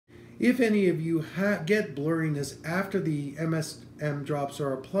If any of you get blurriness after the MSM drops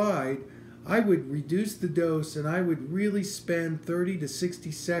are applied, I would reduce the dose and I would really spend 30 to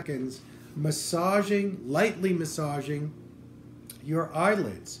 60 seconds lightly massaging your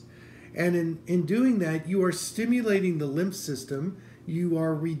eyelids. And in doing that, you are stimulating the lymph system. You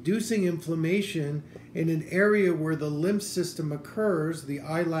are reducing inflammation in an area where the lymph system occurs, the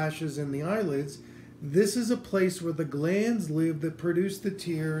eyelashes and the eyelids. This is a place where the glands live that produce the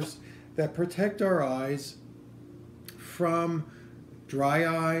tears that protect our eyes from dry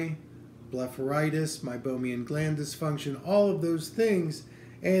eye, blepharitis, meibomian gland dysfunction, all of those things.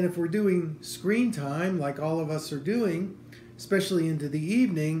 And if we're doing screen time, like all of us are doing, especially into the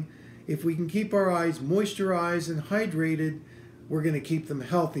evening, if we can keep our eyes moisturized and hydrated, we're going to keep them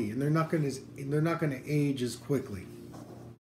healthy, and they're not going to age as quickly.